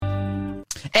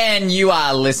And you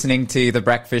are listening to The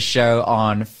Breakfast Show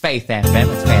on Faith FM.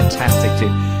 It's fantastic to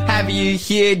have you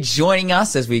here joining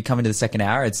us as we come into the second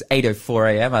hour. It's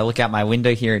 8:04 a.m. I look out my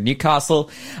window here in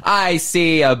Newcastle. I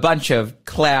see a bunch of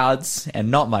clouds and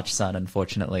not much sun,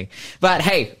 unfortunately. But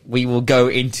hey, we will go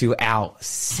into our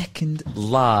second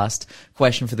last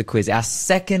question for the quiz. Our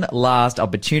second last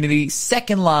opportunity,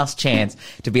 second last chance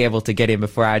to be able to get in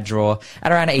before our draw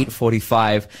at around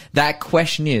 8:45. That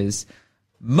question is,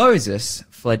 Moses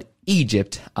fled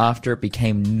Egypt after it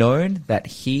became known that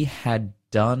he had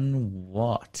done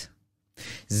what?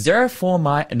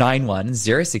 0491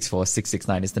 064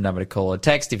 669 is the number to call or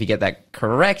text. If you get that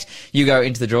correct, you go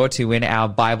into the draw to win our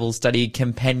Bible study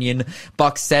companion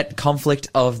box set, Conflict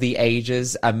of the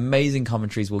Ages. Amazing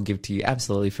commentaries we'll give to you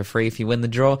absolutely for free if you win the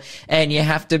draw. And you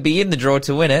have to be in the draw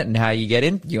to win it. And how you get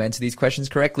in, you answer these questions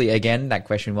correctly. Again, that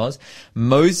question was,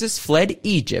 Moses fled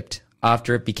Egypt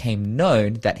after it became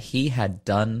known that he had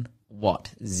done what?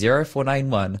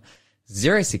 0491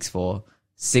 064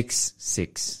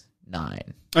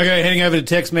 669. Okay, heading over to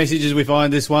text messages, we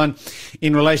find this one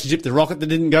in relationship to the rocket that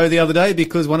didn't go the other day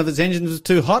because one of its engines was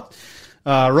too hot.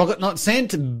 Rocket not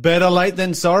sent, better late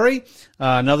than sorry.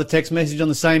 Another text message on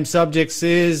the same subject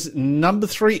says, number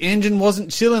 3 engine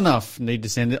wasn't chill enough. Need to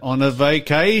send it on a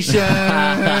vacation.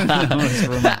 That was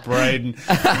from Braden.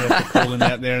 I have to call him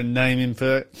out there and name him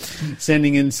for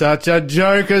sending in such a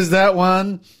joke as that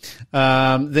one.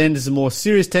 Then there's some more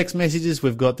serious text messages.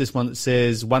 We've got this one that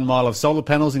says 1 mile of solar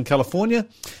panels in California.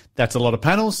 That's a lot of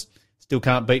panels. Still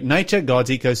can't beat nature. God's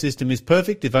ecosystem is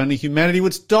perfect. If only humanity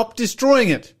would stop destroying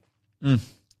it.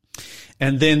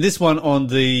 And then this one on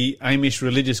the Amish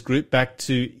religious group, back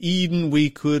to Eden, we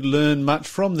could learn much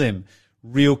from them.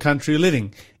 Real country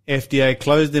living. FDA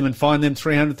closed them and fined them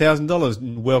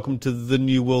 $300,000. Welcome to the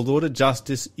New World Order.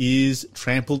 Justice is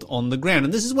trampled on the ground.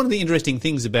 And this is one of the interesting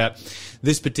things about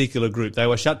this particular group. They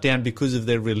were shut down because of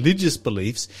their religious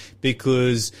beliefs,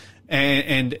 because,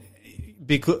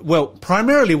 well,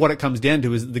 primarily what it comes down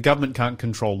to is that the government can't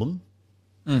control them.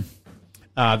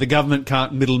 The government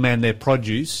can't middleman their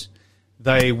produce.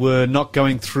 They were not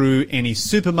going through any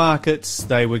supermarkets.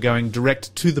 They were going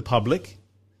direct to the public.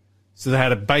 So they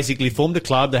had basically formed a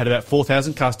club. They had about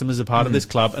 4,000 customers a part of this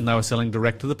club, and they were selling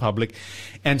direct to the public.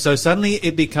 And so suddenly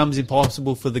it becomes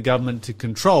impossible for the government to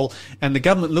control. And the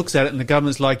government looks at it, and the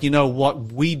government's like, you know what?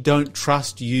 We don't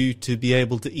trust you to be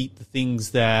able to eat the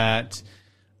things that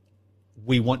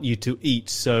we want you to eat.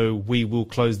 So we will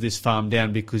close this farm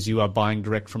down because you are buying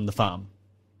direct from the farm.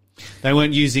 They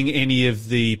weren't using any of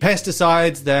the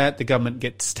pesticides that the government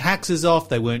gets taxes off.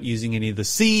 They weren't using any of the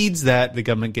seeds that the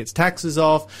government gets taxes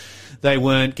off. They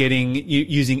weren't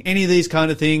using any of these kind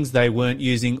of things. They weren't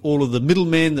using all of the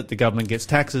middlemen that the government gets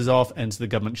taxes off, and so the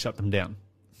government shut them down.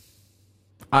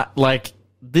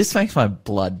 This makes my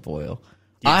blood boil.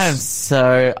 Yes.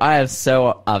 I am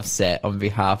so upset on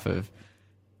behalf of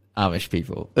Amish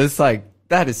people. It's like,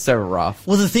 that is so rough.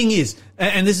 Well, the thing is,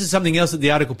 and this is something else that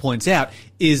the article points out,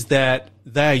 is that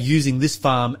they are using this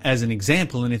farm as an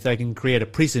example, and if they can create a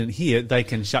precedent here, they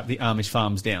can shut the Amish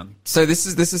farms down. So this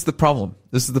is the problem.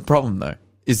 This is the problem, though,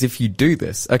 is if you do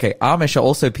this. Okay, Amish are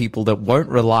also people that won't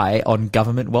rely on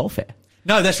government welfare.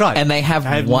 No, that's right. And they have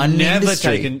one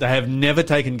industry. They have never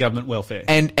taken government welfare.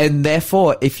 And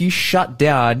therefore, if you shut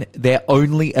down their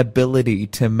only ability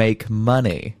to make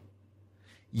money,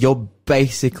 you're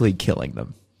basically killing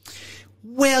them.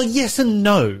 Well, yes and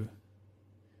no.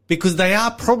 Because they are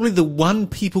probably the one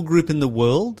people group in the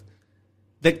world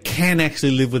that can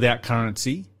actually live without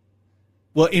currency.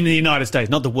 Well, in the United States,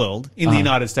 not the world. In the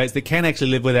United States, they can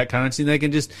actually live without currency, and they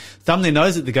can just thumb their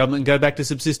nose at the government and go back to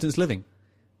subsistence living.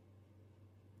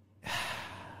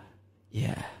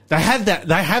 Yeah. They have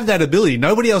that ability.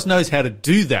 Nobody else knows how to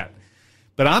do that.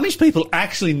 But Amish people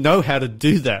actually know how to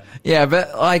do that. Yeah,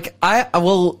 but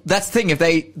that's the thing. If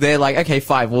they're like, okay,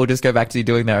 fine, we'll just go back to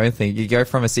doing their own thing. You go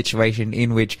from a situation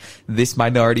in which this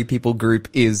minority people group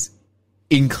is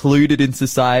included in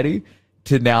society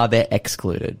to now they're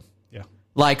excluded. Yeah.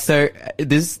 So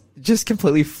this just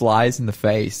completely flies in the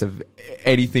face of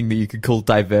anything that you could call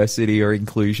diversity or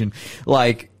inclusion.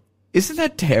 Isn't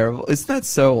that terrible? Isn't that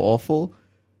so awful?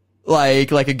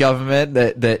 Like a government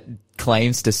that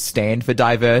claims to stand for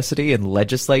diversity and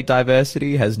legislate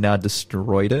diversity has now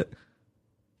destroyed it.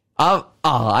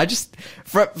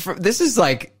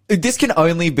 This can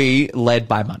only be led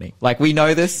by money. We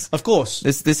know this. Of course.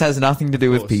 This has nothing to do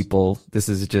with people. This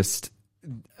is just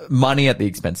money at the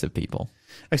expense of people.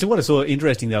 Actually, what I saw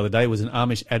interesting the other day was an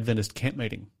Amish Adventist camp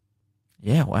meeting.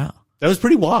 Yeah, wow. That was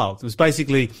pretty wild. It was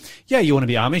basically, you want to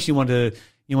be Amish, you want to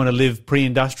live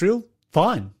pre-industrial,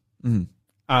 fine.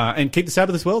 And keep the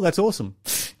Sabbath as well, that's awesome.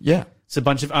 Yeah. It's a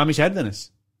bunch of Amish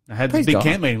Adventists. They had Praise this big God.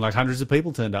 camp meeting, like hundreds of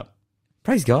people turned up.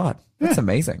 Praise God. That's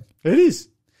amazing. It is.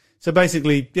 So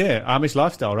basically, yeah, Amish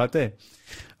lifestyle right there.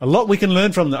 A lot we can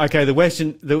learn from the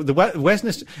Western,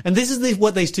 and this is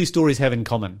what these two stories have in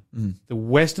common. The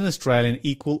Western Australian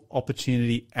Equal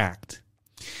Opportunity Act.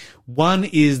 One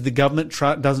is the government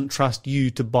doesn't trust you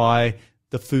to buy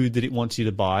the food that it wants you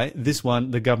to buy. This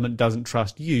one, the government doesn't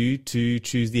trust you to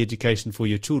choose the education for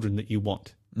your children that you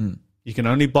want. You can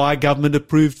only buy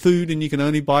government-approved food and you can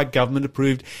only buy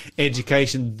government-approved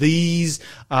education. These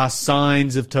are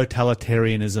signs of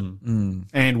totalitarianism.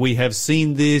 And we have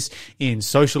seen this in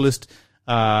socialist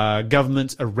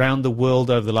governments around the world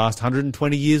over the last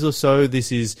 120 years or so.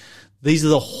 These are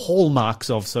the hallmarks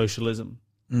of socialism.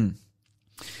 The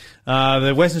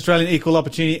Western Australian Equal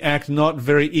Opportunity Act, not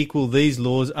very equal. These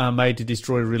laws are made to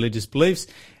destroy religious beliefs.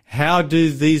 How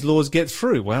do these laws get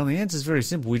through? Well, the answer is very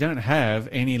simple. We don't have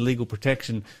any legal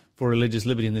protection for religious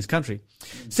liberty in this country.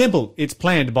 Simple. It's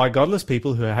planned by godless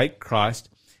people who hate Christ.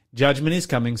 Judgment is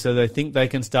coming, so they think they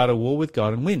can start a war with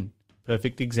God and win.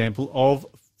 Perfect example of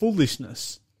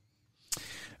foolishness.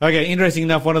 Okay, interesting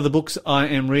enough, one of the books I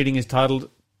am reading is titled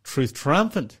Truth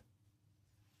Triumphant,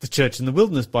 The Church in the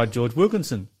Wilderness by George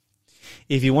Wilkinson.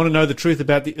 If you want to know the truth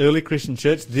about the early Christian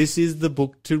church, this is the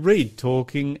book to read,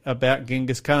 talking about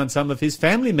Genghis Khan. Some of his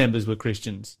family members were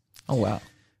Christians. Oh, wow.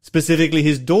 Specifically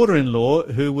his daughter-in-law,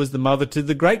 who was the mother to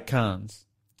the great Khans.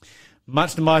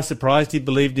 Much to my surprise, he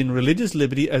believed in religious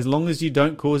liberty as long as you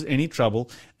don't cause any trouble,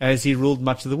 as he ruled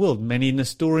much of the world. Many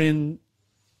Nestorian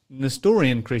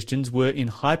Christians were in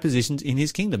high positions in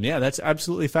his kingdom. Yeah, that's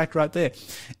absolutely a fact right there.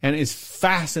 And it's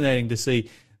fascinating to see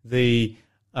the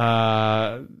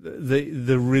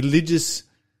religious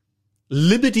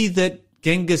liberty that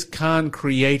Genghis Khan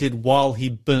created while he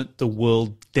burnt the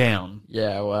world down.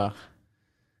 Yeah, wow.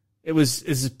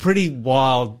 It's a pretty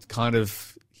wild kind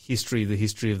of history, the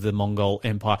history of the Mongol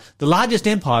Empire. The largest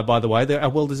empire, by the way, that our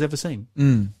world has ever seen.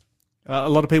 A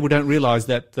lot of people don't realize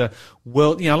that the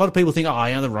world, a lot of people think,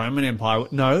 the Roman Empire.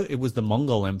 No, it was the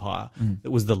Mongol Empire. It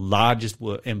was the largest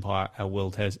empire our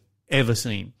world has ever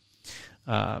seen.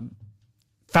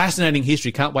 Fascinating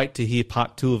history. Can't wait to hear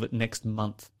part 2 of it next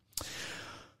month.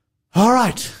 All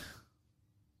right.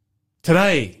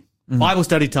 Today, Bible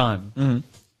study time.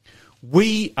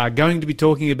 We are going to be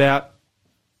talking about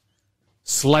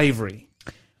slavery.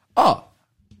 Oh,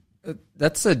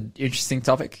 that's an interesting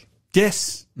topic.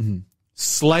 Yes.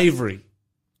 Slavery.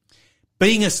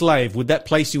 Being a slave, would that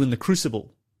place you in the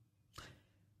crucible?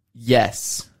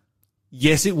 Yes.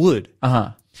 Yes, it would.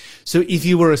 Uh-huh. So if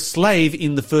you were a slave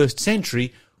in the first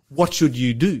century, what should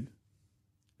you do?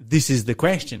 This is the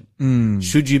question.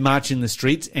 Should you march in the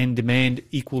streets and demand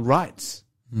equal rights?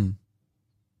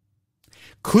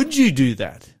 Could you do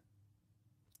that?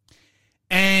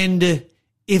 And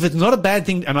if it's not a bad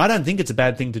thing, and I don't think it's a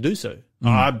bad thing to do so.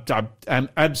 I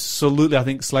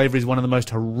think slavery is one of the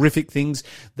most horrific things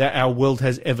that our world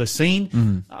has ever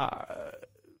seen.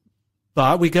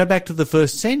 But we go back to the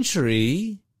first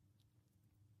century.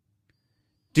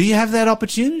 Do you have that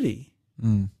opportunity?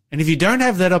 And if you don't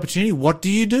have that opportunity, what do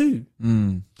you do?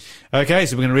 Okay,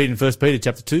 so we're going to read in 1 Peter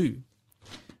chapter 2.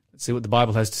 Let's see what the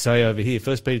Bible has to say over here.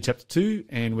 1 Peter chapter 2,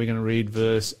 and we're going to read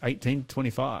verse 18 to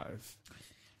 25.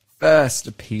 1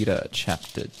 Peter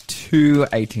chapter 2,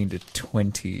 18 to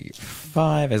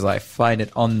 25. As I find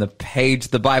it on the page,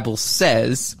 the Bible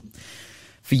says,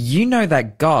 "For you know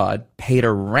that God paid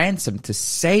a ransom to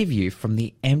save you from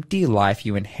the empty life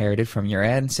you inherited from your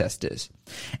ancestors.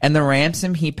 And the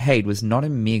ransom he paid was not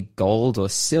in mere gold or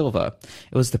silver.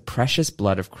 It was the precious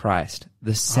blood of Christ,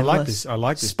 the sinless, I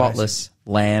like this spotless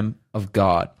Lamb of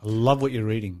God. I love what you're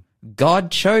reading. God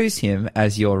chose him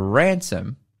as your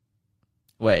ransom."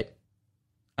 Wait,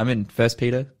 I'm in 1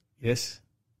 Peter Yes.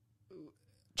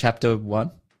 chapter 1.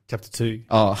 Chapter 2.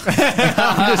 Oh,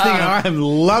 I'm just thinking, I am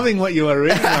loving what you are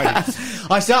reading.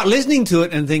 I start listening to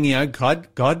it and thinking,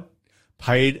 God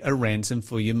paid a ransom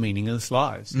for your meaningless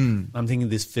lives. I'm thinking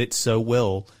this fits so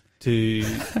well to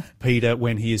Peter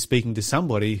when he is speaking to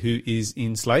somebody who is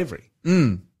in slavery.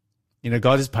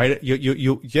 God has paid it.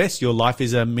 Yes, your life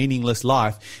is a meaningless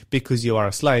life because you are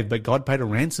a slave, but God paid a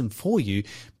ransom for you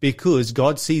because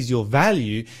God sees your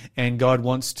value and God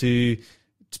wants to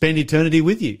spend eternity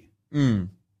with you.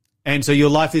 And so your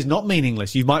life is not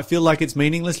meaningless. You might feel like it's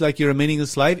meaningless, like you're a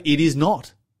meaningless slave. It is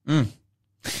not. It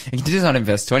continues on in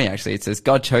verse 20, actually. It says,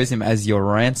 "God chose him as your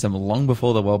ransom long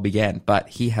before the world began, but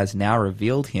he has now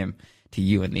revealed him to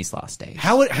you in these last days."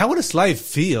 How would a slave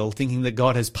feel thinking that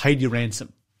God has paid your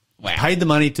ransom? Wow. Paid the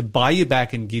money to buy you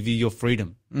back and give you your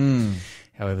freedom.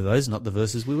 However, those are not the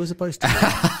verses we were supposed to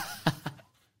read.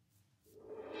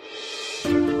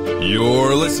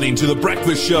 You're listening to The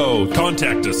Breakfast Show.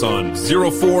 Contact us on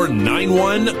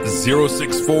 0491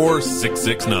 064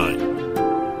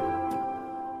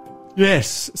 669.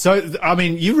 Yes. So, I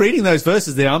mean, you reading those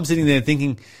verses there, I'm sitting there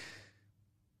thinking,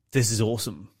 this is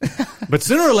awesome. But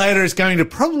sooner or later, it's going to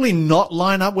probably not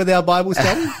line up with our Bible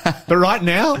study. But right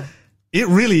now, it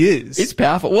really is. It's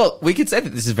powerful. Well, we could say that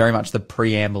this is very much the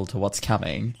preamble to what's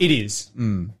coming. It is.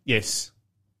 Yes.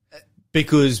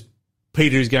 Because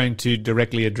Peter is going to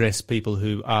directly address people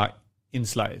who are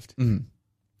enslaved.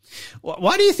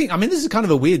 Why do you think, I mean, this is kind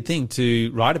of a weird thing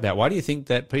to write about. Why do you think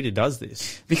that Peter does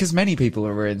this? Because many people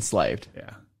were enslaved. Yeah.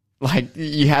 Like,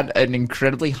 you had an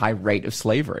incredibly high rate of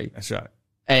slavery. That's right.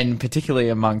 And particularly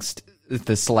amongst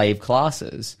the slave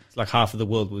classes. It's like half of the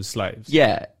world was slaves.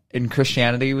 Yeah. And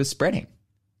Christianity was spreading.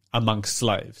 Amongst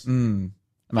slaves.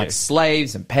 Amongst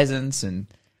slaves and peasants and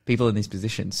people in these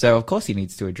positions. So, of course, he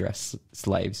needs to address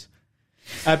slaves.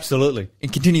 Absolutely.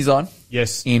 It continues on.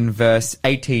 Yes. In verse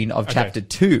 18 of chapter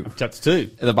 2. Chapter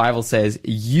 2. The Bible says,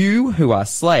 "You who are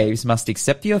slaves must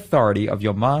accept the authority of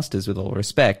your masters with all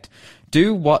respect.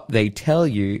 Do what they tell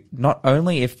you, not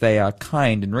only if they are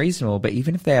kind and reasonable, but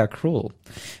even if they are cruel.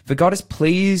 For God is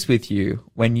pleased with you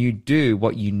when you do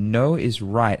what you know is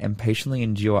right and patiently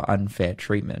endure unfair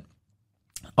treatment.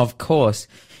 Of course,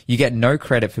 you get no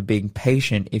credit for being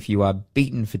patient if you are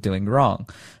beaten for doing wrong.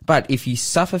 But if you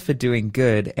suffer for doing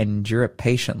good and endure it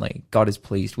patiently, God is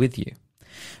pleased with you.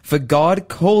 For God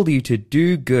called you to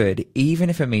do good, even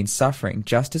if it means suffering,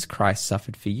 just as Christ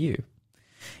suffered for you.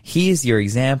 He is your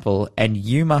example, and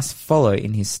you must follow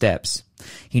in his steps.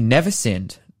 He never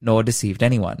sinned, nor deceived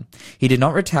anyone. He did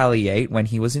not retaliate when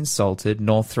he was insulted,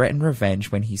 nor threaten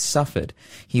revenge when he suffered.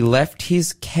 He left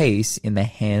his case in the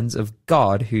hands of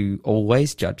God, who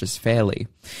always judges fairly.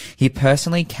 He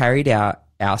personally carried out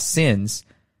our sins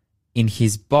in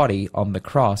his body on the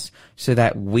cross, so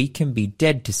that we can be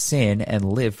dead to sin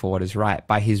and live for what is right.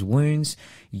 By his wounds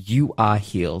you are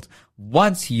healed.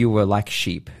 Once you were like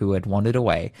sheep who had wandered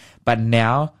away, but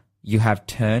now you have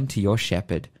turned to your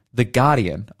shepherd, the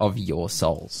guardian of your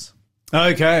souls."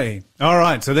 Okay. All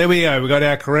right. So there we go. We got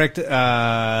our correct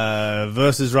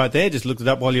verses right there. Just looked it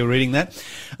up while you were reading that.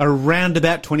 Around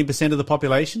about 20% of the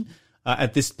population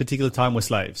at this particular time were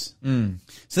slaves.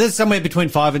 So there's somewhere between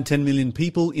 5 and 10 million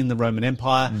people in the Roman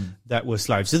Empire that were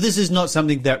slaves. So this is not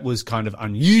something that was kind of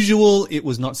unusual. It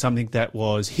was not something that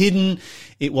was hidden.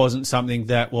 It wasn't something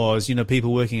that was, you know,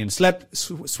 people working in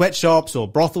sweatshops or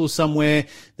brothels somewhere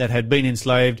that had been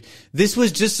enslaved. This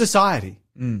was just society.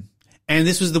 And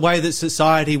this was the way that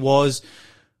society was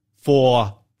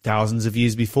for thousands of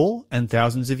years before and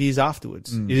thousands of years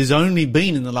afterwards. It has only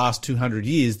been in the last 200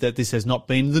 years that this has not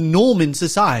been the norm in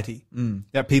society,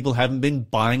 that people haven't been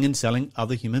buying and selling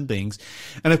other human beings.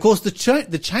 And of course, the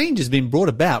change has been brought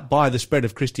about by the spread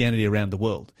of Christianity around the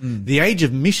world. The age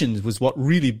of missions was what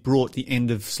really brought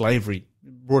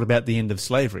about the end of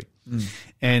slavery.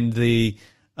 And the,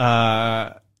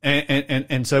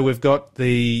 and so we've got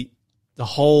the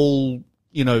whole,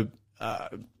 you know,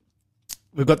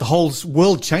 we've got the whole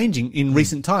world changing in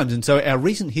recent times. And so our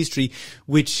recent history,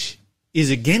 which is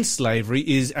against slavery,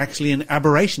 is actually an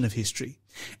aberration of history.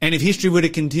 And if history were to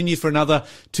continue for another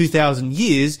 2,000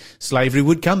 years, slavery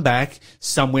would come back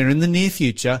somewhere in the near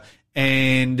future,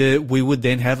 and we would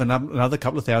then have another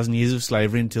couple of thousand years of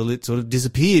slavery until it sort of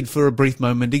disappeared for a brief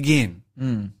moment again.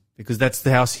 Because that's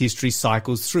how history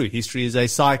cycles through. History is a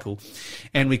cycle.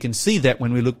 And we can see that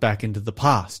when we look back into the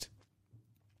past.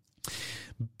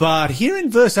 But here in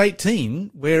verse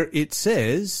 18, where it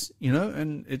says, you know,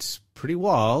 and it's pretty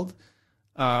wild,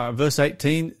 verse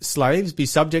 18, "Slaves, be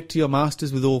subject to your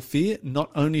masters with all fear,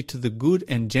 not only to the good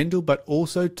and gentle, but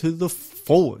also to the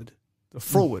forward."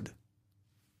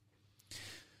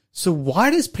 So why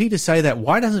does Peter say that?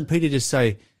 Why doesn't Peter just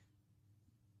say,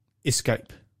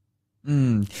 escape?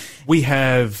 We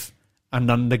have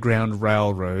an underground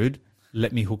railroad.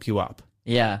 Let me hook you up.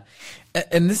 Yeah.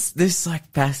 And this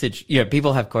like passage, you know,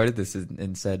 people have quoted this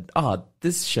and said, "Oh,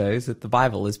 this shows that the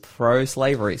Bible is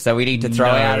pro-slavery, so we need to throw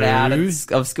it out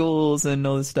of schools and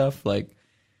all this stuff." Like,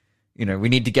 you know, we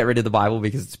need to get rid of the Bible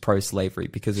because it's pro-slavery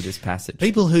because of this passage.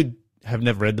 People who have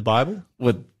never read the Bible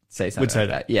would say something like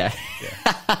that. Yeah.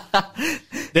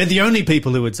 They're the only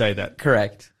people who would say that.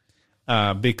 Correct.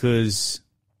 Because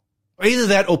either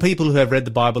that or people who have read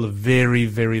the Bible a very,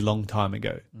 very long time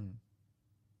ago.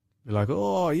 Be like,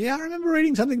 "Oh, yeah, I remember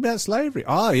reading something about slavery."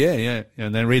 "Oh, yeah.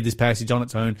 And then read this passage on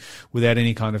its own without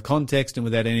any kind of context and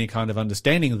without any kind of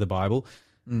understanding of the Bible.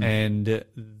 And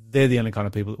they're the only kind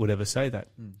of people that would ever say that.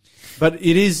 But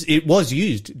it was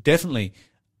used, definitely,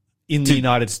 in the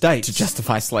United States. To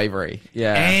justify slavery.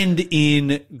 Yeah. And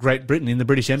in Great Britain, in the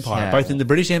British Empire. Yeah. Both in the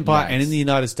British Empire Right. and in the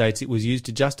United States, it was used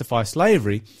to justify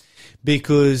slavery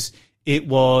because it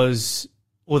was,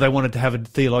 or they wanted to have a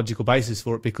theological basis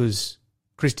for it because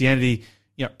Christianity,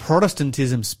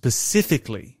 Protestantism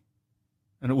specifically,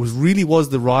 and it was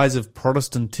the rise of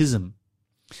Protestantism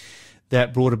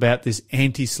that brought about this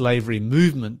anti-slavery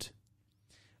movement.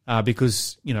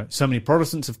 Because, so many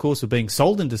Protestants, of course, were being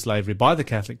sold into slavery by the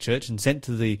Catholic Church and sent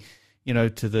to the,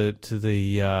 to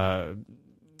the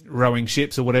rowing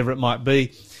ships or whatever it might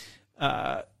be.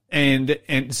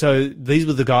 And so these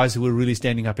were the guys who were really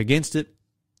standing up against it.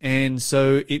 And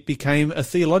so it became a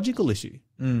theological issue.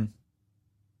 Mm.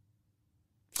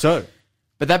 So.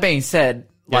 But that being said,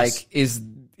 Yes.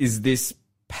 is this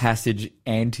passage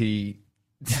anti,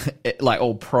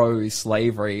 or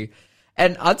pro-slavery?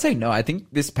 And I'd say no. I think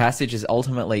this passage is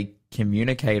ultimately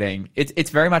communicating. It's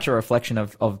very much a reflection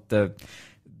of the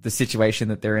situation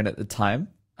that they're in at the time.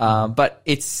 But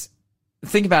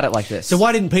think about it like this. So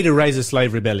why didn't Peter raise a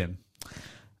slave rebellion?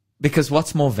 Because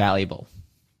what's more valuable?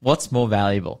 What's more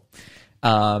valuable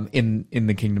in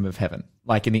the kingdom of heaven?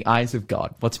 Like in the eyes of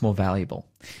God, what's more valuable?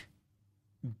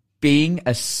 Being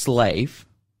a slave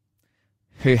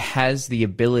who has the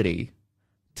ability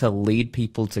to lead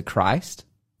people to Christ,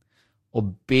 or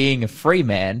being a free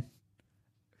man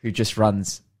who just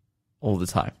runs all the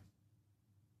time?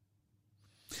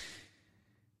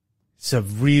 It's a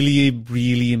really,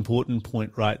 really important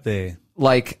point right there.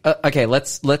 Okay,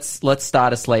 let's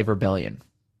start a slave rebellion.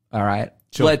 All right,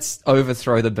 Sure. Let's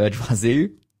overthrow the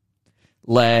bourgeoisie.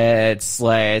 Let's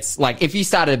if you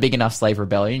started a big enough slave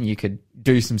rebellion, you could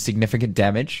do some significant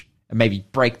damage and maybe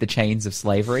break the chains of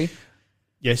slavery.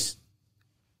 Yes.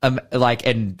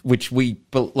 And which we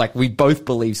both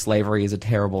believe slavery is a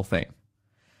terrible thing.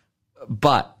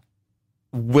 But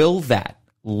will that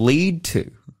lead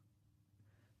to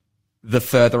the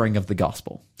furthering of the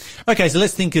gospel? Okay, so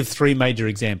let's think of three major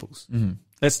examples. Mm-hmm.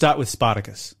 Let's start with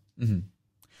Spartacus. Mm-hmm.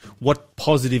 What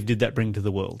positive did that bring to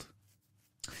the world?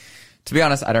 To be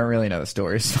honest, I don't really know the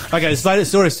stories. Okay, the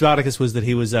story of Spartacus was that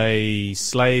he was a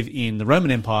slave in the Roman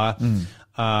Empire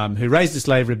who raised a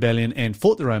slave rebellion and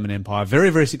fought the Roman Empire very,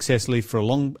 very successfully for a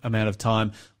long amount of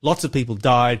time. Lots of people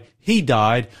died. He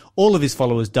died. All of his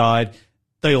followers died.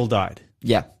 They all died.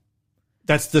 Yeah.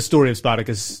 That's the story of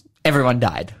Spartacus. Everyone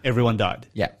died. Everyone died.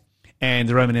 Yeah. And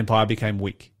the Roman Empire became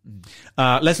weak.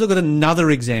 Let's look at another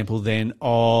example then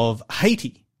of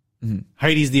Haiti. Mm-hmm.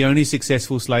 Haiti is the only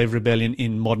successful slave rebellion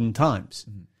in modern times.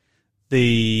 Mm-hmm.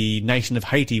 The nation of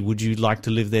Haiti, would you like to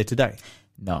live there today?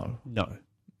 No. No.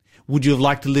 Would you have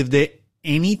liked to live there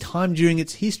any time during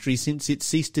its history since it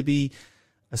ceased to be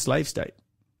a slave state?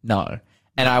 No.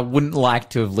 And I wouldn't like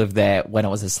to have lived there when it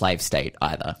was a slave state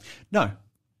either. No.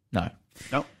 No.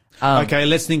 No. Okay,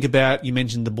 let's think about, you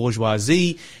mentioned the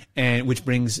bourgeoisie, and which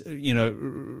brings,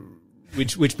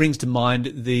 which brings to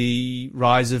mind the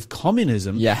rise of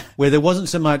communism, where there wasn't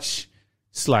so much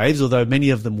slaves, although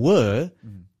many of them were,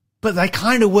 but they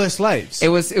kind of were slaves. It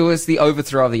was the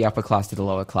overthrow of the upper class to the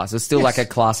lower class. It was still like a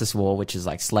classist war, which is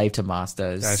like slave to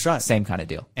masters. That's right. Same kind of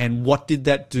deal. And what did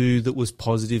that do that was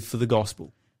positive for the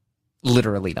gospel?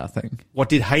 Literally nothing. What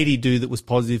did Haiti do that was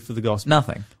positive for the gospel?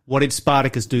 Nothing. What did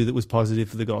Spartacus do that was positive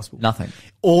for the gospel? Nothing.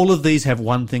 All of these have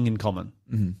one thing in common.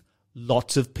 Mm-hmm.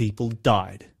 Lots of people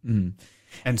died. Mm.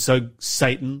 And so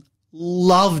Satan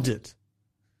loved it.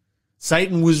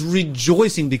 Satan was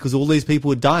rejoicing because all these people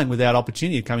were dying without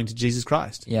opportunity of coming to Jesus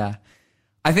Christ. Yeah.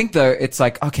 I think, though, it's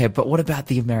like, okay, but what about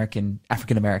the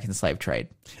African-American slave trade?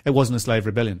 It wasn't a slave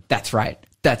rebellion. That's right.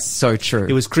 That's so true.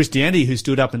 It was Christianity who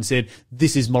stood up and said,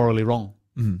 this is morally wrong.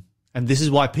 Mm-hmm. And this is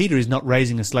why Peter is not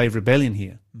raising a slave rebellion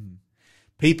here.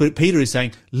 Mm-hmm. Peter is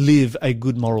saying, live a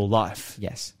good moral life.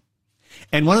 Yes.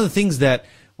 And one of the things that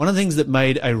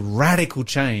made a radical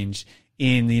change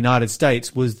in the United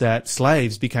States was that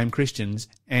slaves became Christians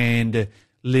and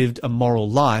lived a moral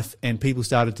life, and people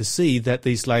started to see that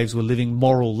these slaves were living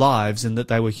moral lives and that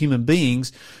they were human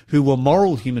beings who were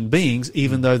moral human beings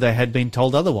even though they had been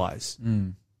told otherwise.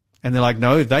 Mm. And they're like,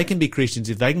 no, if they can be Christians,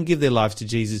 if they can give their lives to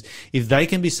Jesus, if they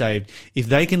can be saved, if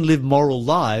they can live moral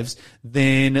lives,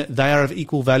 then they are of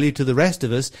equal value to the rest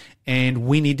of us, and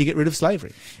we need to get rid of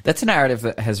slavery. That's a narrative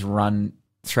that has run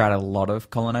throughout a lot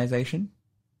of colonization,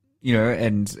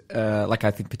 and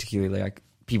I think particularly like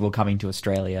people coming to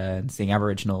Australia and seeing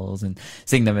Aboriginals and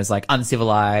seeing them as like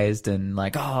uncivilized and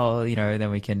like,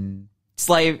 then we can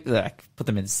put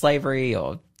them in slavery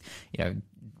or,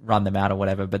 run them out or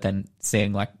whatever. But then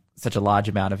seeing like such a large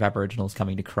amount of Aboriginals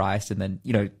coming to Christ and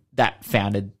then, that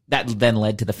then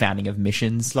led to the founding of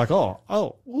missions. It's like,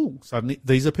 suddenly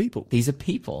these are people. These are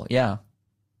people, yeah.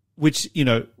 Which,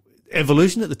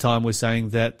 evolution at the time was saying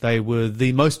that they were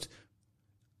the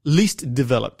least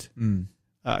developed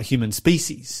human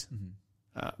species.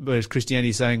 Whereas Christianity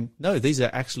is saying, no, these are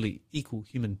actually equal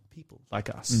human people like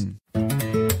us.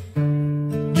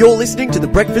 You're listening to the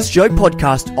Breakfast Show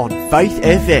podcast on Faith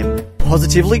FM.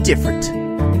 Positively different.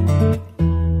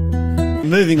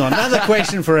 Moving on. Another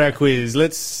question for our quiz.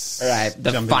 Let's All right,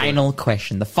 the final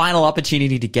question, the final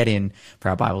opportunity to get in for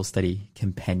our Bible study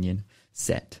companion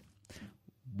set.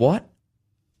 What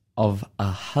of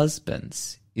a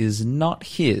husband's is not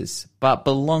his, but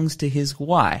belongs to his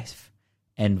wife,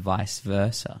 and vice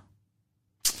versa?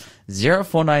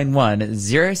 0491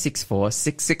 064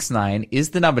 669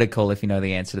 is the number to call if you know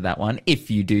the answer to that one. If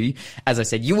you do, as I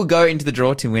said, you will go into the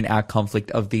draw to win our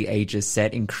Conflict of the Ages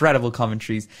set. Incredible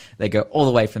commentaries. They go all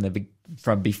the way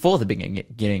from before the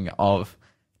beginning of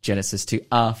Genesis to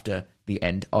after the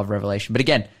end of Revelation. But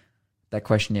again, that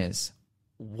question is,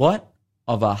 what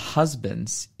of a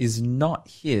husband's is not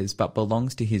his, but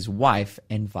belongs to his wife,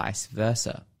 and vice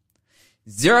versa?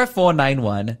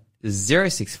 0491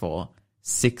 064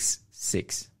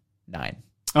 669.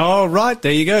 All right,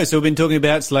 there you go. So we've been talking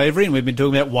about slavery, and we've been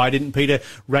talking about why didn't Peter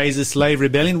raise a slave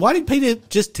rebellion? Why did Peter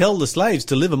just tell the slaves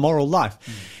to live a moral life?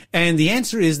 And the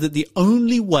answer is that the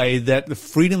only way that the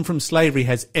freedom from slavery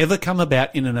has ever come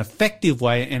about in an effective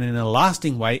way and in a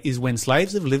lasting way is when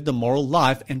slaves have lived a moral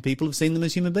life and people have seen them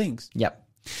as human beings. Yep.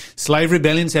 Slave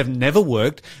rebellions have never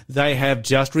worked. They have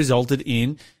just resulted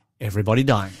in everybody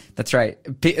dying. That's right.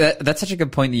 That's such a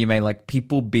good point that you made, like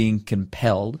people being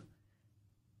compelled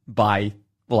by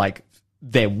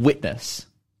their witness.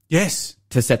 Yes.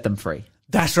 To set them free.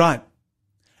 That's right.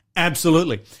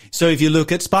 Absolutely. So if you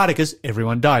look at Spartacus,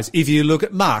 everyone dies. If you look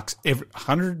at Marx,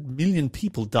 100 million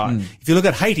people die. If you look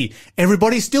at Haiti,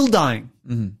 everybody's still dying.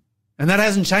 And that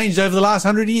hasn't changed over the last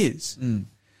 100 years.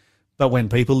 But when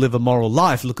people live a moral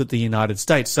life, look at the United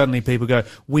States, suddenly people go,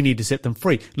 we need to set them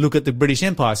free. Look at the British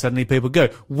Empire, suddenly people go,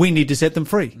 we need to set them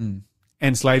free.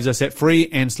 And slaves are set free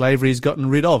and slavery is gotten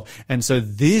rid of. And so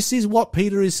this is what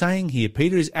Peter is saying here.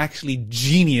 Peter is actually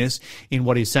genius in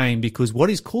what he's saying, because what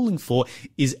he's calling for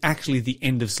is actually the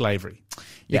end of slavery.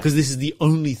 Yeah. Because this is the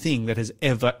only thing that has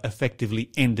ever effectively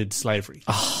ended slavery.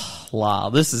 Oh, wow.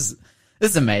 This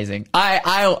is amazing.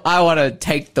 I want to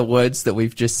take the words that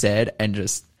we've just said and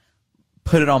just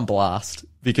put it on blast,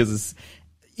 because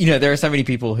there are so many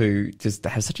people who just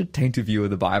have such a tainted view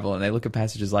of the Bible, and they look at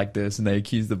passages like this and they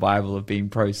accuse the Bible of being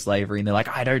pro-slavery, and they're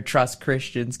like, I don't trust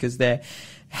Christians because they're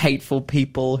hateful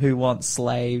people who want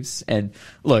slaves. And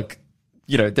look,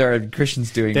 there are Christians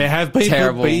doing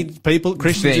terrible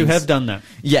Christians who have done that.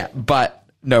 Yeah, but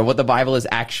no, what the Bible is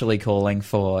actually calling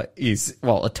for is,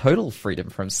 a total freedom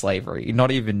from slavery.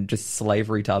 Not even just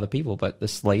slavery to other people, but the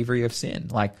slavery of sin.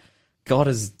 Like, God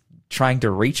is trying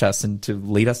to reach us and to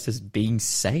lead us to being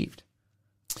saved.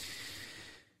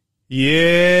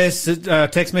 Yes,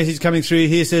 text message coming through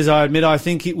here says, I admit I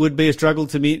think it would be a struggle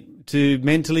to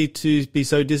mentally to be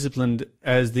so disciplined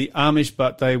as the Amish,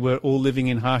 but they were all living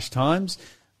in harsh times.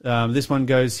 This one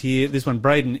goes here. This one,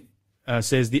 Braden,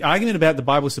 says, the argument about the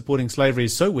Bible supporting slavery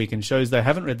is so weak and shows they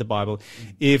haven't read the Bible.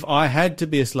 If I had to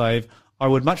be a slave, I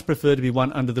would much prefer to be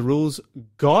one under the rules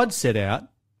God set out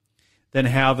than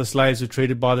how the slaves were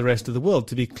treated by the rest of the world.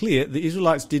 To be clear, the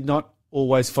Israelites did not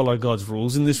always follow God's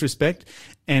rules in this respect,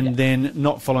 and then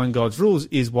not following God's rules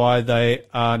is why they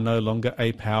are no longer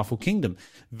a powerful kingdom.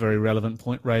 Very relevant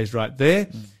point raised right there.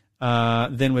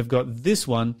 Then we've got this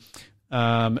one.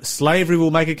 Slavery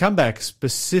will make a comeback,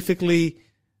 specifically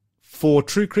for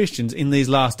true Christians in these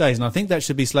last days. And I think that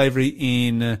should be slavery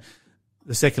in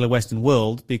the secular Western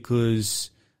world,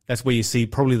 because that's where you see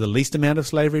probably the least amount of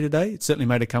slavery today. It's certainly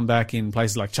made a comeback in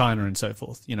places like China and so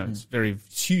forth. It's very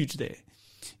huge there.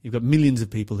 You've got millions of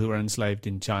people who are enslaved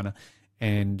in China,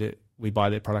 and we buy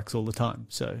their products all the time.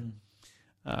 So,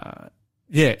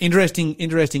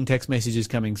 interesting text messages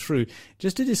coming through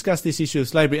just to discuss this issue of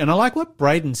slavery. And I like what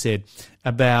Braden said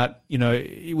about,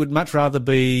 he would much rather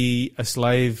be a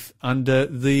slave under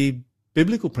the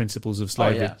biblical principles of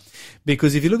slavery. Oh, yeah.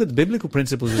 Because if you look at the biblical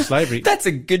principles of slavery... That's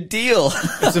a good deal.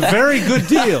 It's a very good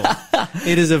deal.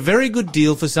 It is a very good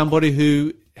deal for somebody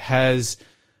who has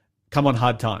come on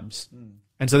hard times.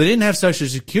 And so they didn't have Social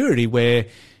Security where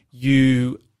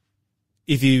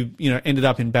if you ended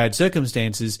up in bad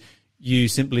circumstances, you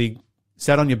simply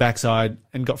sat on your backside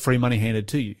and got free money handed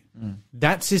to you.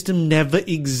 That system never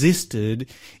existed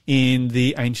in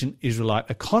the ancient Israelite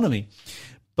economy.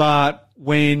 But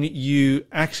when you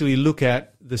actually look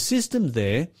at the system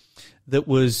there that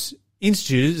was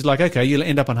instituted is like, okay, you'll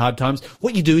end up on hard times.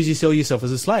 What you do is you sell yourself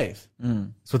as a slave.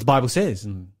 That's what the Bible says.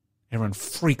 And everyone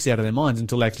freaks out of their minds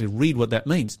until they actually read what that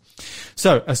means.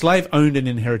 So a slave owned an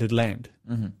inherited land.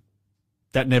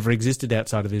 That never existed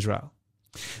outside of Israel.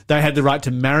 They had the right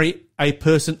to marry a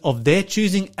person of their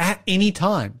choosing at any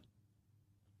time.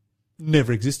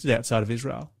 Never existed outside of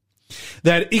Israel.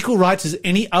 They had equal rights as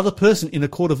any other person in a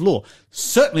court of law.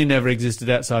 Certainly never existed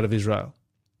outside of Israel.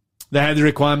 They had the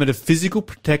requirement of physical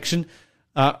protection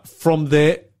by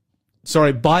their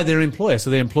employer. So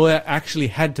the employer actually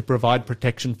had to provide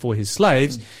protection for his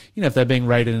slaves, if they're being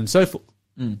raided and so forth.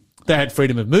 They had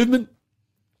freedom of movement.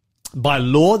 By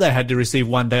law, they had to receive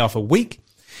 1 day off a week.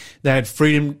 They had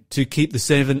freedom to keep the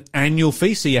 7 annual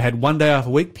feasts. So you had 1 day off a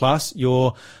week plus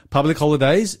your public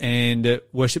holidays and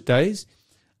worship days.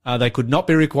 They could not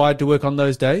be required to work on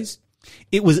those days.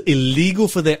 It was illegal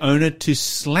for their owner to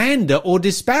slander or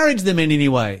disparage them in any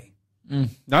way.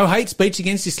 No hate speech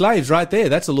against your slaves right there.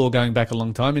 That's a law going back a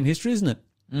long time in history, isn't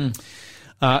it?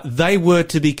 They were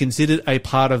to be considered a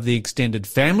part of the extended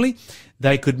family.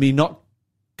 They could be not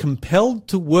compelled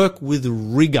to work with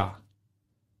rigor.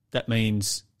 That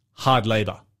means hard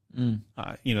labor. No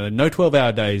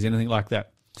 12-hour days, anything like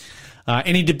that.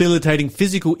 Any debilitating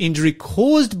physical injury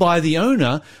caused by the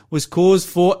owner was cause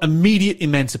for immediate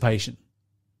emancipation.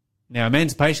 Now,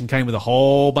 emancipation came with a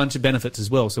whole bunch of benefits as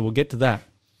well, so we'll get to that.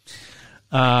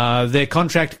 Their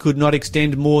contract could not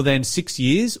extend more than 6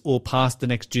 years or past the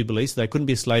next jubilee, so they couldn't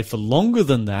be a slave for longer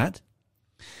than that.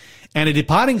 And a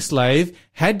departing slave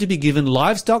had to be given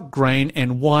livestock, grain,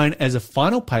 and wine as a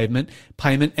final payment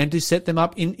and to set them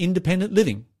up in independent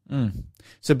living.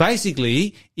 So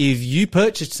basically, if you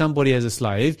purchased somebody as a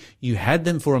slave, you had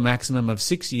them for a maximum of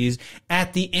 6 years,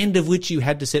 at the end of which you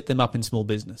had to set them up in small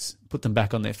business, put them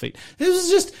back on their feet.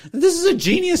 This is a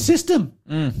genius system.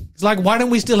 It's like, why don't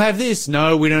we still have this?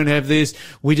 No, we don't have this.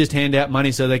 We just hand out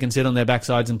money so they can sit on their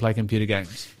backsides and play computer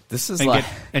games.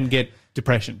 Get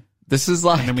depression. This is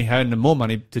like, and then we hand them more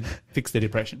money to fix their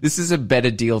depression. This is a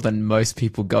better deal than most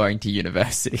people going to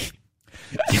university.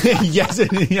 Yes,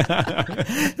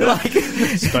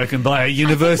 spoken by a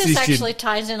university this student. Actually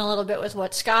ties in a little bit with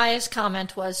what Sky's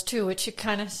comment was too, which you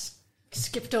kind of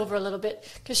skipped over a little bit,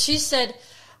 because she said,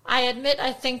 "I admit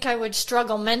I think I would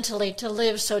struggle mentally to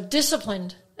live so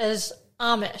disciplined as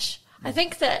Amish. I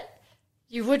think that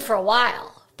you would for a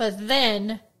while, but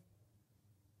then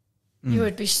you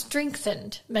would be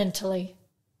strengthened mentally."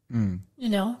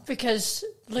 Because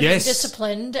living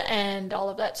disciplined and all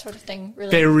of that sort of thing. Really,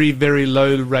 very, very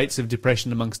low rates of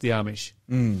depression amongst the Amish.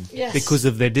 Yes. Because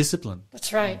of their discipline.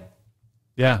 That's right.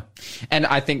 Yeah. And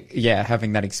I think,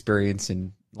 having that experience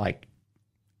in like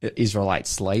Israelite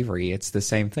slavery, it's the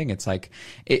same thing. It's like,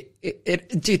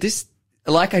 dude, this,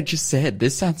 like I just said,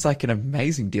 this sounds like an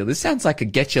amazing deal. This sounds like a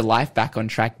get your life back on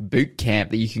track boot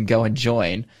camp that you can go and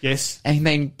join. Yes. And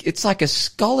then it's like a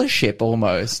scholarship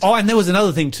almost. Oh, and there was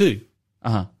another thing too.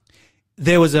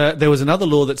 There was another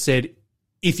law that said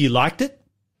if you liked it,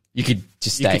 you could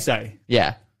just stay. You could stay.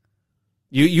 Yeah.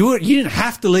 You didn't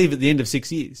have to leave at the end of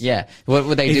 6 years. Yeah. What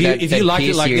would they do? If you liked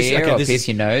it like this, or this pierce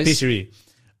your nose? Pierce your ear.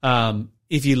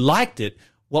 If you liked it,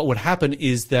 what would happen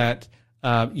is that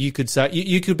you could say,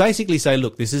 you could basically say,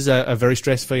 look, this is a very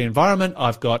stress-free environment.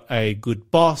 I've got a good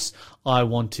boss. I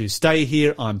want to stay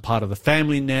here. I'm part of the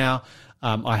family now.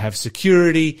 I have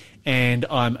security, and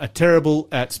I'm terrible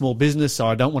at small business, so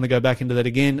I don't want to go back into that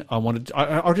again.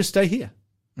 I'll just stay here.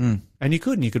 And you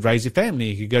could raise your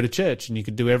family. You could go to church, and you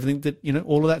could do everything that,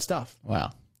 all of that stuff.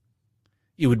 Wow.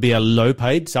 You would be a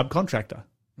low-paid subcontractor,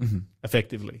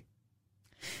 effectively.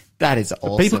 That is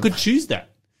awesome. But people could choose that.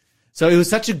 So it was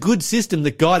such a good system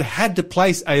that God had to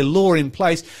place a law in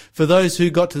place for those who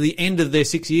got to the end of their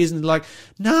 6 years and like,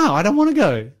 no, I don't want to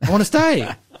go. I want to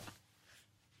stay.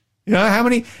 How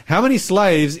many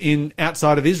slaves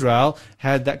outside of Israel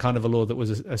had that kind of a law that was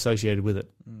associated with it?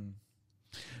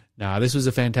 Nah, this was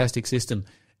a fantastic system,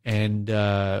 and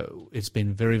it's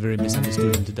been very, very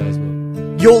misunderstood in today's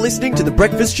world. You're listening to The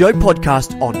Breakfast Show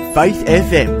podcast on Faith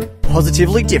FM.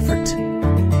 Positively different.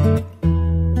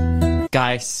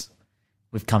 Guys,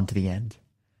 we've come to the end.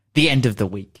 The end of the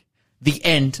week. The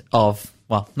end of,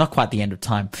 well, not quite the end of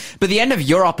time, but the end of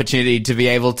your opportunity to be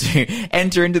able to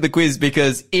enter into the quiz,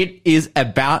 because it is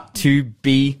about to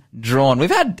be drawn. We've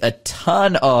had a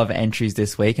ton of entries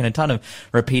this week and a ton of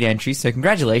repeat entries, so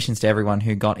congratulations to everyone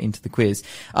who got into the quiz.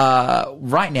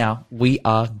 Right now, we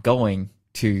are going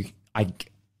to, I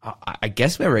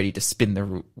guess we're ready to spin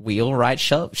the wheel, right,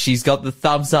 Shel? She's got the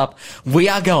thumbs up. We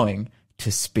are going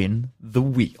to spin the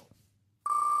wheel.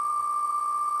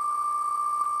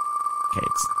 Okay,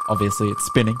 obviously it's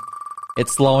spinning.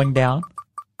 It's slowing down.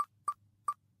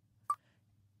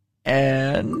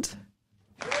 And...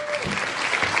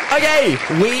 Okay,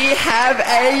 we have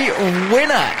a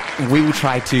winner. We will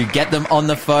try to get them on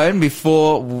the phone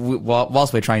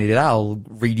whilst we're trying to do that, I'll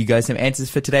read you guys some answers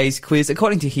for today's quiz.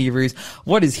 According to Hebrews,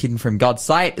 what is hidden from God's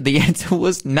sight? The answer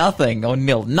was nothing or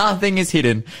nil. Nothing is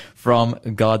hidden from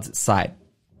God's sight.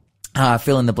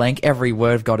 Fill in the blank. Every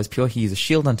word of God is pure. He is a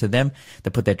shield unto them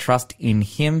that put their trust in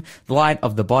him. The light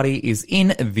of the body is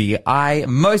in the eye.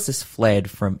 Moses fled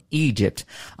from Egypt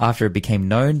after it became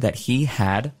known that he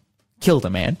had killed a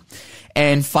man.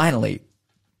 And finally,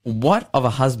 what of a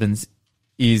husband's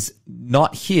is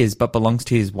not his but belongs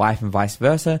to his wife and vice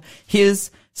versa?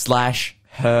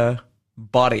 His/her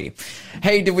body.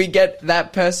 Hey, did we get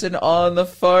that person on the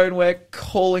phone? We're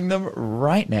calling them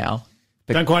right now.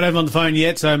 Don't quite have them on the phone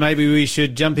yet, so maybe we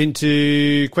should jump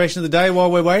into question of the day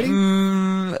while we're waiting.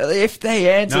 If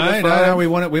they answer the phone. No, we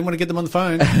want to get them on the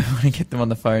phone. We want to get them on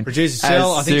the phone. Producer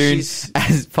Sel, I think soon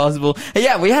as possible.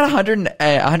 Yeah, we had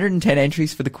 110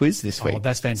 entries for the quiz this week. Oh,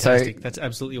 that's fantastic. So, that's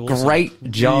absolutely awesome. Great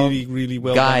job. Really, really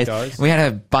well guys. done, guys. We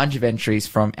had a bunch of entries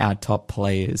from our top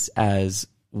players as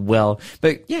well.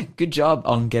 But yeah, good job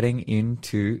on getting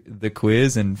into the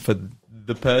quiz. And for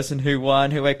the person who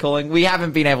won, who we're calling, we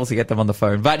haven't been able to get them on the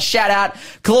phone, but shout out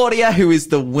Claudia, who is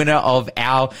the winner of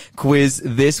our quiz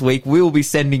this week. We will be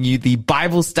sending you the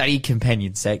Bible Study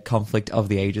Companion Set, Conflict of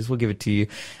the Ages. We'll give it to you,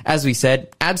 as we said,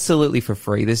 absolutely for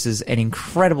free. This is an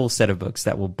incredible set of books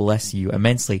that will bless you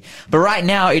immensely. But right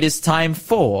now it is time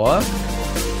for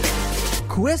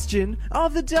Question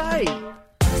of the day.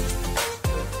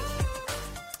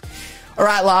 All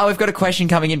right, Lara, we've got a question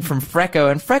coming in from Freco,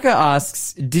 and Freco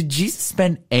asks, did Jesus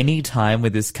spend any time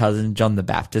with his cousin John the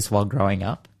Baptist while growing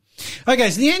up? Okay,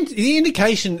 so the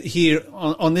indication here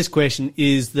on this question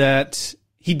is that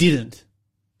he didn't.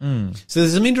 So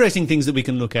there's some interesting things that we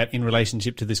can look at in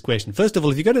relationship to this question. First of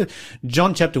all, if you go to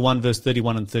John chapter 1, verse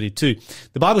 31 and 32,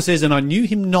 the Bible says, "And I knew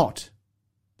him not,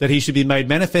 that he should be made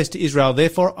manifest to Israel.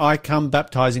 Therefore I come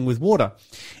baptizing with water.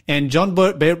 And John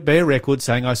bear record,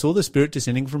 saying, I saw the Spirit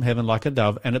descending from heaven like a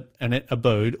dove, and it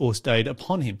abode or stayed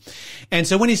upon him." And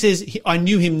so when he says, I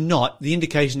knew him not, the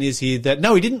indication is here that,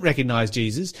 no, he didn't recognize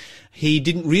Jesus. He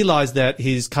didn't realize that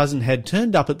his cousin had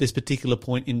turned up at this particular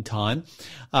point in time.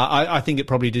 I think it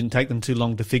probably didn't take them too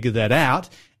long to figure that out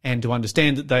and to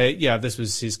understand that this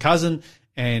was his cousin.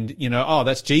 And,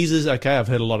 that's Jesus. Okay, I've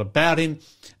heard a lot about him.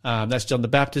 That's John the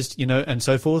Baptist, and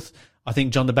so forth. I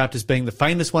think John the Baptist being the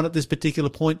famous one at this particular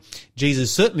point,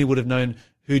 Jesus certainly would have known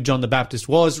who John the Baptist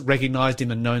was, recognized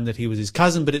him and known that he was his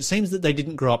cousin, but it seems that they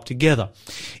didn't grow up together.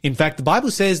 In fact, the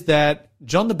Bible says that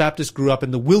John the Baptist grew up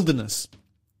in the wilderness.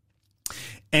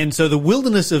 And so the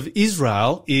wilderness of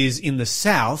Israel is in the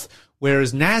south,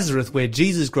 whereas Nazareth, where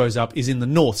Jesus grows up, is in the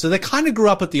north. So they kind of grew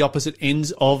up at the opposite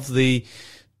ends of the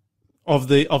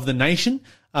nation.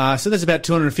 So that's about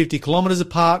 250 kilometers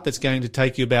apart. That's going to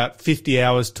take you about 50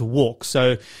 hours to walk.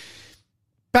 So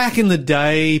back in the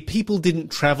day, people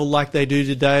didn't travel like they do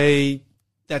today.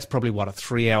 That's probably a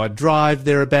 3-hour drive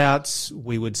thereabouts.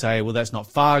 We would say, well, that's not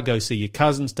far. Go see your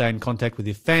cousin, stay in contact with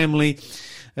your family,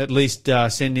 at least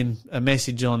send him a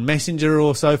message on Messenger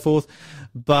or so forth.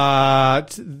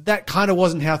 But that kind of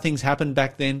wasn't how things happened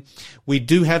back then. We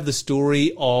do have the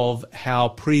story of how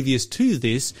previous to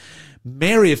this,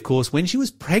 Mary, of course, when she was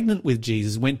pregnant with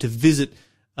Jesus, went to visit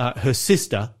her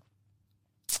sister,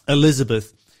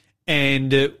 Elizabeth.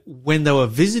 And when they were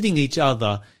visiting each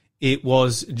other, it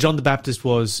was John the Baptist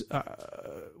was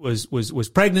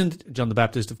pregnant. John the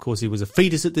Baptist, of course, he was a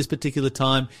fetus at this particular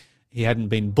time. He hadn't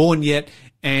been born yet.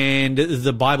 And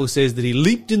the Bible says that he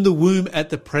leaped in the womb at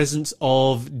the presence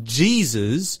of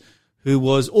Jesus, who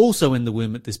was also in the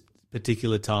womb at this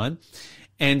particular time.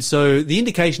 And so the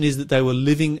indication is that they were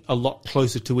living a lot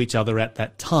closer to each other at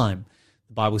that time.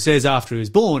 The Bible says after he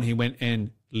was born, he went and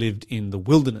lived in the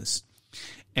wilderness.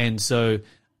 And so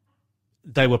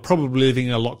they were probably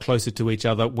living a lot closer to each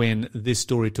other when this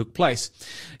story took place.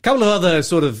 A couple of other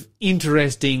sort of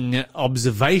interesting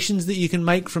observations that you can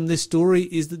make from this story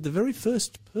is that the very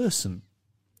first person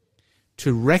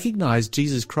to recognize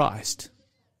Jesus Christ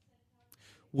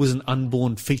was an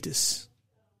unborn fetus.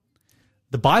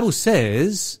 The Bible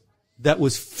says that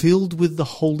was filled with the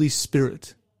Holy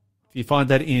Spirit. You find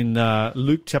that in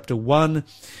Luke chapter 1,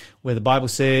 where the Bible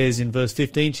says in verse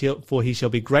 15, "For he shall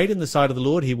be great in the sight of the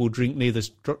Lord. He will drink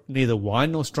neither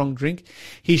wine nor strong drink.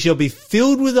 He shall be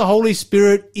filled with the Holy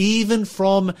Spirit even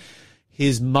from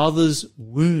his mother's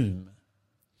womb."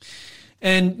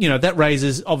 And, that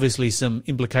raises obviously some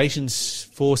implications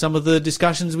for some of the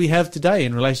discussions we have today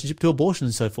in relationship to abortion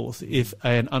and so forth. If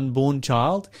an unborn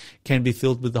child can be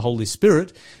filled with the Holy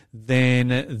Spirit,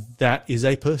 then that is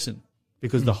a person.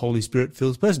 because the Holy Spirit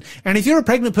fills person. And if you're a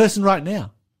pregnant person right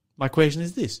now, my question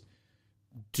is this.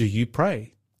 Do you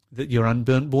pray that your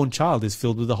unborn child is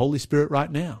filled with the Holy Spirit right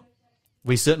now?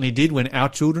 We certainly did when our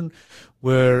children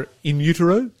were in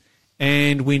utero,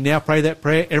 and we now pray that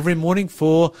prayer every morning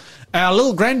for our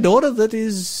little granddaughter that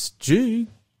is due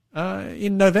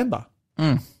in November.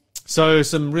 So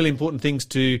some really important things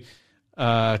to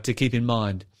keep in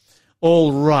mind.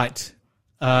 All right.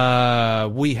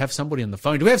 We have somebody on the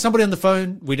phone. Do we have somebody on the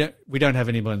phone? We don't have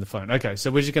anybody on the phone. Okay,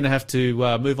 so we're just going to have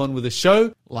to move on with the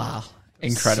show. Wow.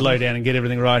 Incredible. Slow down and get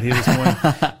everything right here this morning.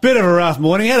 Bit of a rough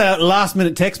morning. I had a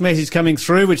last-minute text message coming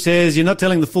through which says, you're not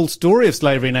telling the full story of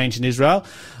slavery in ancient Israel.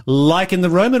 Like in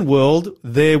the Roman world,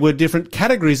 there were different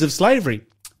categories of slavery.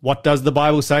 What does the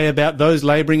Bible say about those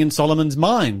labouring in Solomon's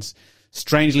mines?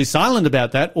 Strangely silent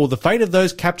about that, or the fate of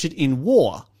those captured in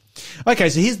war. Okay,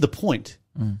 so here's the point.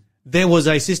 There was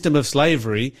a system of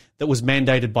slavery that was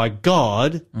mandated by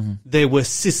God. There were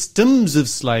systems of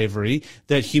slavery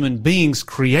that human beings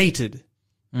created.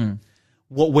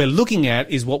 What we're looking at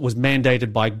is what was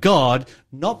mandated by God,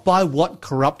 not by what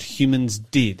corrupt humans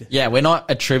did. Yeah, we're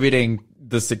not attributing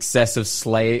the success of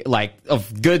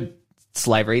of good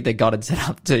slavery that God had set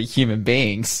up to human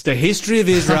beings. The history of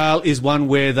Israel is one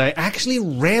where they actually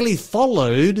rarely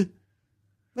followed,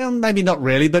 well, maybe not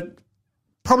rarely, but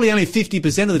probably only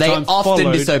 50% of the time followed. They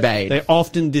often disobeyed. They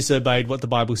often disobeyed what the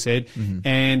Bible said,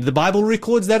 and the Bible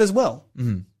records that as well.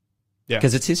 Yeah.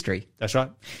 Because it's history. That's right.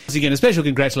 Once again, a special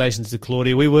congratulations to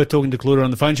Claudia. We were talking to Claudia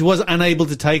on the phone. She was unable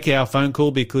to take our phone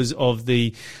call because of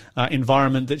the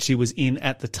environment that she was in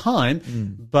at the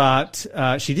time, but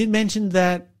she did mention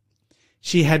that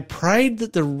she had prayed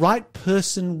that the right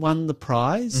person won the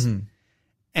prize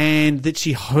and that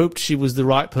she hoped she was the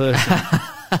right person.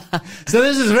 So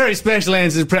this is a very special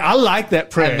answer to prayer. I like that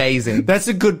prayer. Amazing. That's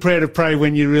a good prayer to pray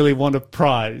when you really want a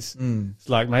prize. It's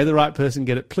like, may the right person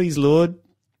get it. Please, Lord.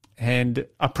 And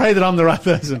I pray that I'm the right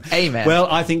person. Amen. Well,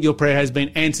 I think your prayer has been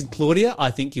answered, Claudia. I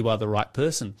think you are the right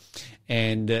person.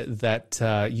 And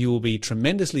that you will be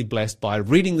tremendously blessed by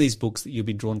reading these books, that you'll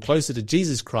be drawn closer to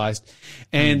Jesus Christ,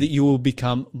 and that you will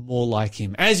become more like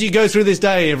him. As you go through this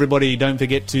day, everybody, don't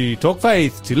forget to talk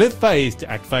faith, to live faith, to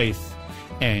act faith,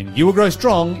 and you will grow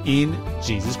strong in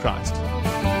Jesus Christ.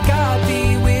 God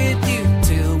be with you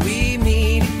till we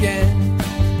meet again.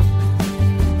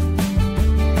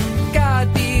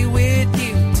 God be with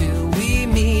you till we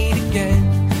meet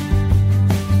again.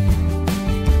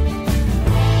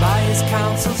 By his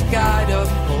counsel's guide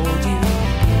uphold you,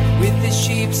 with his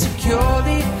sheep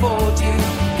securely fold you.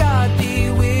 God be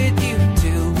with you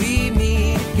till we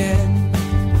meet again.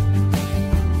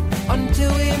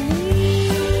 Until we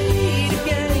meet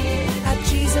again at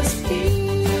Jesus' feet.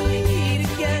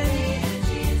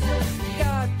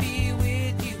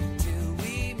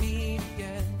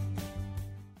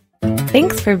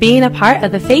 Thanks for being a part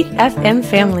of the Faith FM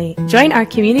family. Join our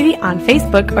community on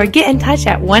Facebook or get in touch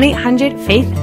at 1-800-FAITH